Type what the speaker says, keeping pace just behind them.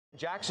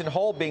Jackson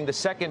Hole being the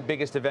second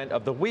biggest event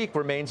of the week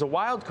remains a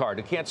wild card.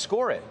 You can't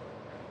score it.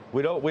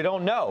 We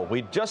don't know.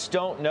 We just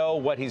don't know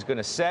what he's going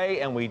to say,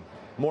 and we,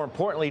 more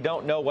importantly,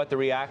 don't know what the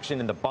reaction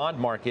in the bond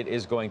market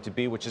is going to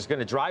be, which is going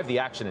to drive the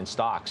action in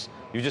stocks.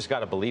 You just got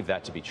to believe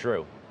that to be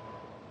true.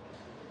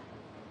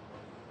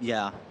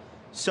 Yeah.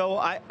 So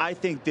I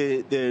think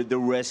the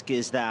risk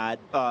is that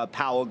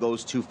Powell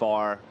goes too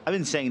far. I've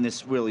been saying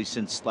this really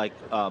since like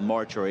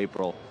March or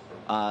April,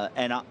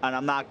 and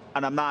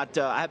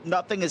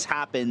nothing has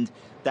happened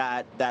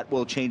that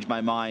will change my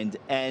mind.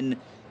 And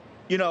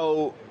you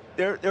know,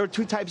 there are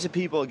two types of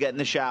people that get in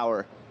the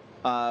shower.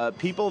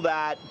 People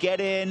that get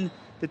in,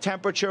 the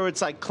temperature,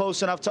 it's like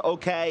close enough to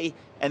okay,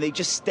 and they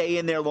just stay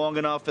in there long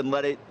enough and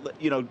let it,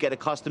 you know, get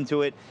accustomed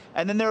to it.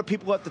 And then there are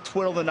people who have to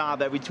twiddle the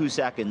knob every 2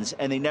 seconds,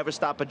 and they never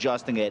stop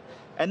adjusting it.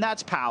 And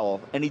that's Powell.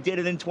 And he did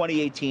it in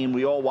 2018.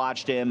 We all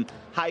watched him.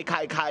 Hike,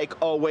 hike, hike.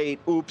 Oh, wait.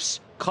 Oops.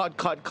 Cut,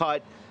 cut,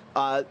 cut.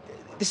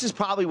 This is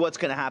probably what's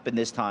going to happen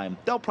this time.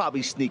 They'll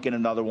probably sneak in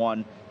another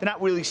one. They're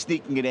not really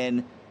sneaking it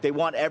in. They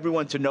want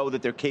everyone to know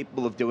that they're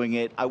capable of doing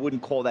it. I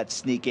wouldn't call that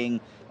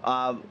sneaking.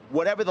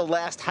 Whatever the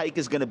last hike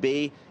is going to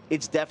be,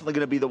 it's definitely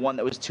going to be the one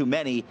that was too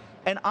many.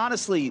 And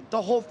honestly,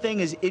 the whole thing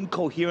is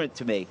incoherent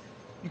to me.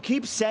 You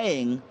keep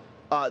saying,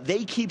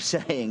 they keep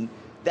saying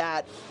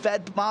that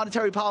Fed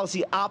monetary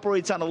policy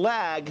operates on a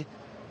lag,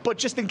 but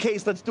just in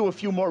case, let's do a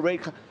few more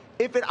rate cuts.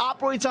 If it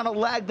operates on a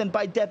lag, then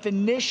by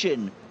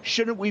definition,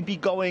 shouldn't we be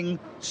going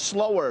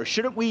slower?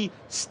 Shouldn't we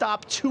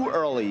stop too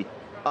early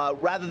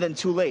rather than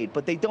too late?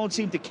 But they don't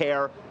seem to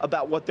care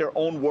about what their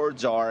own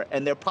words are,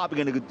 and they're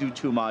probably going to do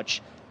too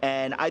much.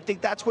 And I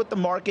think that's what the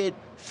market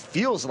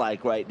feels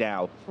like right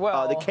now.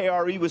 Well, the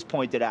KRE was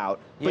pointed out,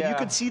 but you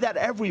could see that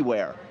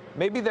everywhere.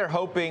 Maybe they're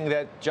hoping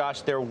that,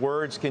 Josh, their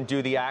words can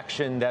do the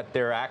action that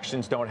their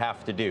actions don't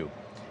have to do.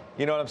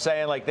 You know what I'm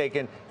saying? Like they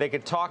can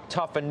talk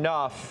tough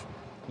enough.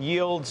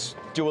 Yields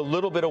do a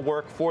little bit of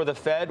work for the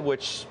Fed,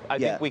 which I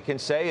think we can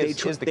say is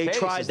the case. They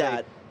tried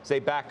that. They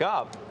back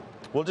up.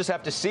 We'll just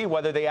have to see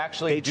whether they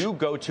actually do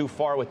go too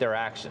far with their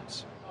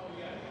actions.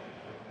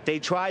 They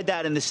tried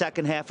that in the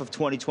second half of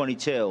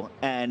 2022,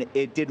 and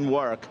it didn't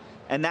work.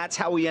 And that's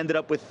how we ended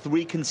up with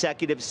 3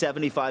 consecutive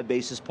 75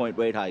 basis point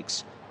rate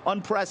hikes.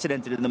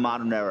 Unprecedented in the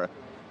modern era,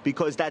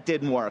 because that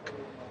didn't work.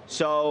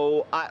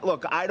 So,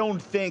 look, I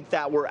don't think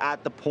that we're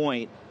at the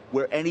point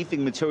where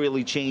anything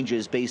materially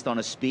changes based on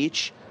a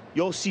speech.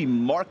 You'll see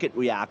market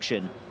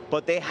reaction,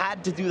 but they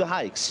had to do the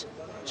hikes.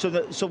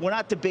 So we're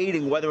not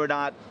debating whether or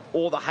not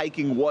all the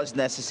hiking was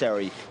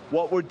necessary.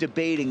 What we're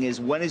debating is,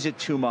 when is it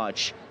too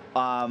much?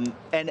 And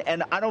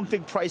I don't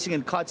think pricing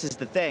and cuts is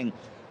the thing.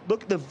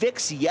 Look, the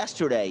VIX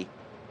yesterday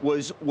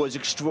was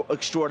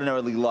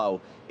extraordinarily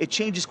low. It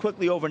changes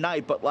quickly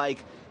overnight, but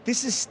like,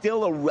 this is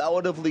still a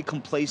relatively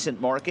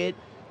complacent market.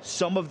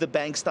 Some of the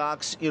bank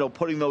stocks, you know,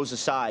 putting those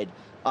aside.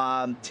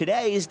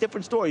 Today is a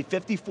different story.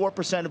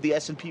 54% of the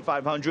S&P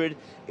 500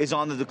 is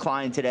on the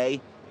decline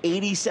today.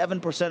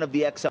 87% of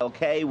the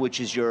XLK, which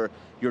is your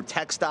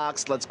tech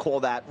stocks, let's call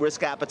that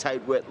risk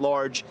appetite writ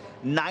large.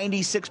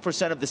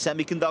 96% of the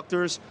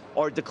semiconductors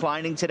are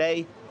declining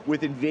today,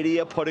 with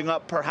Nvidia putting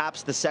up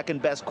perhaps the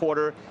second best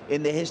quarter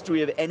in the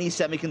history of any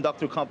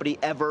semiconductor company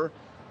ever.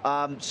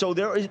 So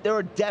there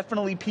are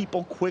definitely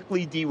people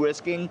quickly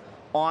de-risking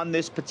on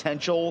this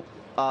potential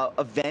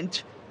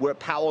event where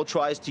Powell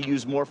tries to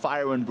use more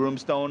fire and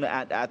brimstone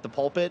at the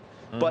pulpit.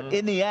 Mm-hmm. But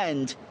in the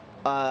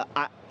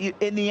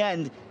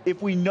end,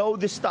 if we know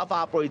this stuff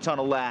operates on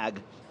a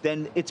lag,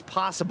 then it's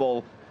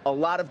possible a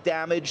lot of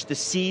damage, the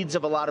seeds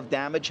of a lot of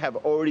damage have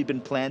already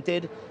been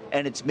planted,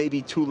 and it's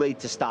maybe too late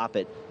to stop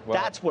it. Well,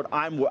 that's what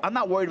I'm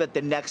not worried about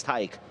the next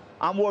hike.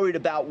 I'm worried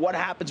about what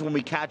happens when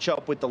we catch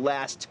up with the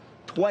last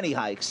 20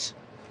 hikes.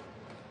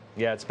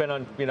 Yeah, it's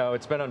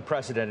been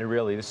unprecedented,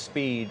 really, the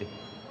speed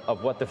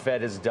of what the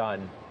Fed has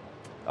done.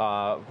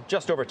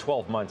 Just over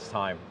 12 months'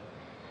 time,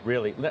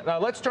 really. Now,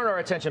 let's turn our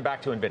attention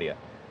back to Nvidia.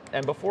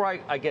 And before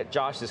I get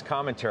Josh's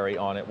commentary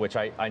on it, which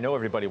I know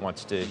everybody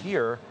wants to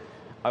hear,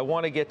 I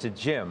want to get to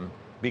Jim,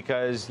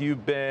 because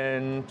you've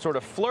been sort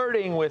of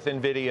flirting with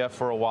Nvidia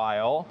for a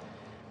while.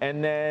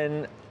 And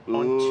then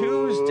on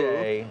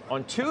Tuesday,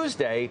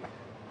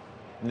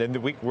 and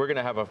then we're going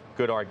to have a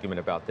good argument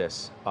about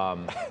this.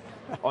 On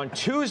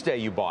Tuesday,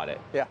 you bought it.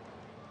 Yeah.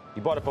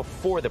 You bought it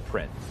before the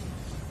print.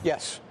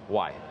 Yes.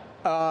 Why?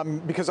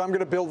 Because I'm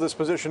going to build this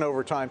position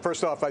over time.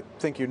 First off, I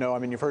think you know, I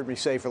mean, you've heard me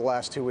say for the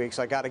last 2 weeks,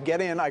 I got to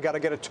get in, I got to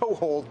get a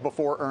toehold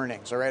before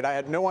earnings, all right? I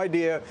had no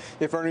idea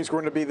if earnings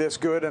were going to be this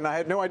good, and I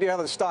had no idea how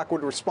the stock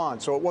would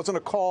respond. So it wasn't a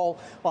call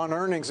on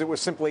earnings. It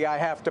was simply I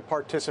have to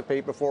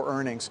participate before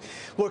earnings.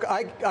 Look,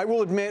 I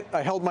will admit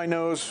I held my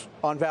nose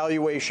on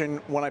valuation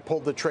when I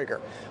pulled the trigger.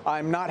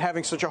 I'm not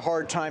having such a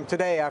hard time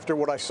today after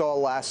what I saw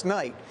last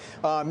night.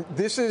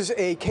 This is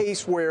a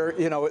case where,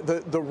 you know,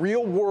 the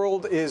real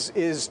world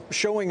is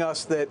showing us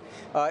us that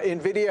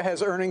Nvidia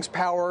has earnings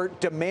power,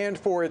 demand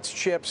for its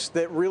chips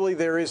that really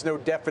there is no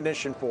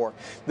definition for.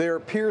 There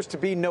appears to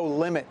be no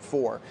limit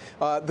for.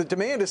 The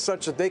demand is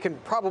such that they can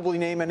probably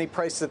name any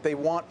price that they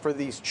want for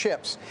these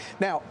chips.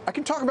 Now, I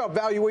can talk about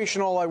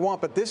valuation all I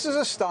want, but this is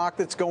a stock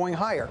that's going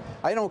higher.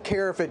 I don't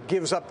care if it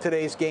gives up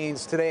today's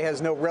gains. Today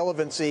has no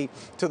relevancy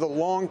to the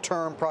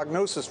long-term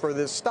prognosis for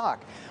this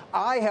stock.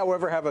 I,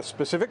 however, have a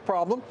specific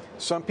problem.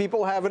 Some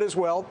people have it as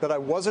well, that I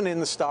wasn't in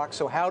the stock,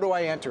 so how do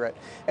I enter it?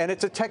 And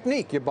it's a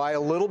technique. You buy a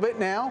little bit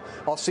now.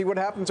 I'll see what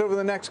happens over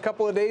the next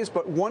couple of days,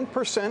 but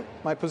 1%,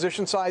 my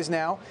position size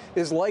now,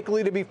 is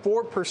likely to be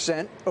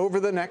 4% over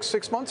the next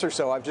 6 months or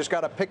so. I've just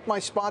got to pick my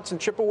spots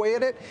and chip away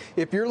at it.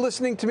 If you're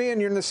listening to me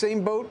and you're in the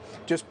same boat,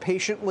 just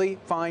patiently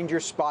find your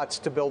spots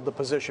to build the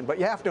position. But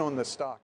you have to own this stock.